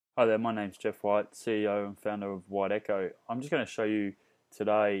Hi there, my name's Jeff White, CEO and founder of White Echo. I'm just going to show you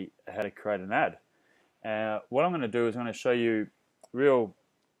today how to create an ad. What I'm going to do is I'm going to show you a real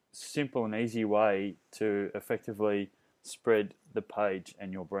simple and easy way to effectively spread the page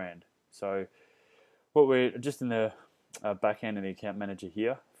and your brand. So what we're just in the back end of the account manager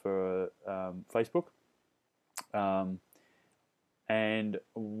here for Facebook. And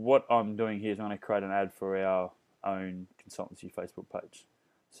what I'm doing here is I'm going to create an ad for our own consultancy Facebook page.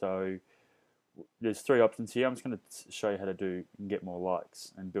 So there's three options here. I'm just going to show you how to do and get more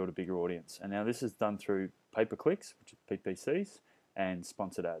likes and build a bigger audience. And now this is done through pay-per-clicks, which is PPCs, and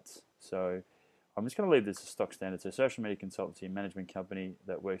sponsored ads. So I'm just going to leave this as stock standard. So social media consultancy and management company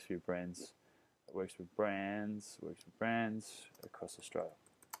that works with brands, works with brands across Australia.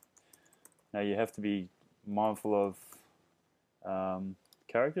 Now you have to be mindful of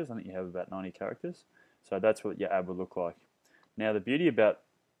characters. I think you have about 90 characters. So that's what your ad would look like. Now the beauty about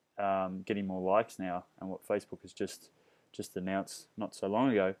getting more likes now, and what Facebook has just announced not so long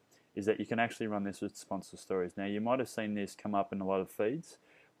ago, is that you can actually run this with sponsored stories. Now you might have seen this come up in a lot of feeds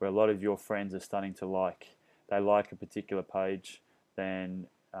where a lot of your friends are starting to like a particular page, then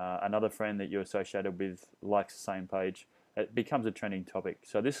another friend that you're associated with likes the same page. It becomes a trending topic.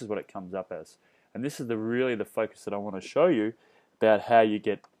 So this is what it comes up as, and this is really the focus that I want to show you about how you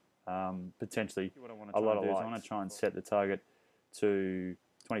get potentially a lot of likes. I want to try and set the target to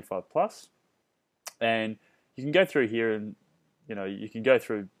 25 plus, and you can go through here and you can go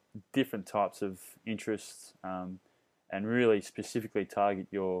through different types of interests and really specifically target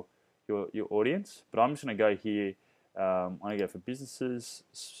your audience. But I'm just going to go here. I'm going to go for businesses,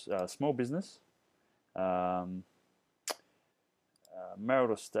 small business,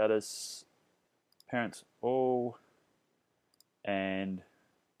 marital status, parents all, and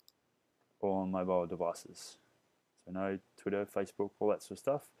all on mobile devices. So no Twitter, Facebook, all that sort of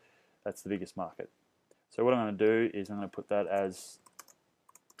stuff. That's the biggest market. So what I'm going to do is I'm going to put that as,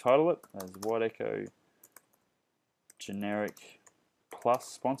 title it as White Echo generic plus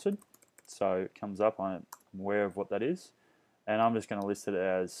sponsored. So it comes up, I'm aware of what that is. And I'm just going to list it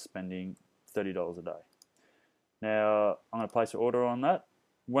as spending $30 a day. Now I'm going to place an order on that.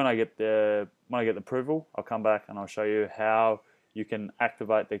 When I get the approval, I'll come back and I'll show you how you can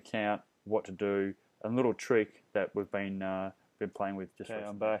activate the account, what to do, a little trick that we've been playing with just recently.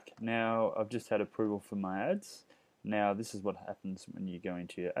 I'm back. Now I've just had approval for my ads. Now this is what happens when you go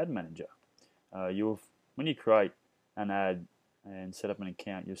into your ad manager. When you create an ad and set up an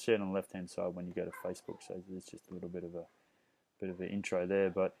account, you'll see it on the left hand side when you go to Facebook. So there's just a little bit of an intro there.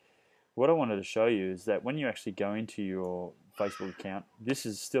 But what I wanted to show you is that when you actually go into your Facebook account, this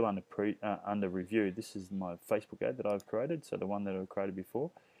is still under review. This is my Facebook ad that I've created, so the one that I've created before.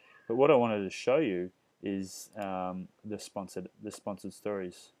 But what I wanted to show you is the sponsored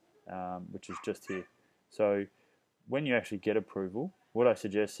stories, which is just here. So when you actually get approval, what I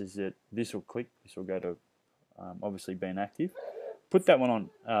suggest is that this will go to obviously being active. Put that one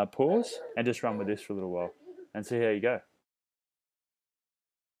on pause and just run with this for a little while and see how you go.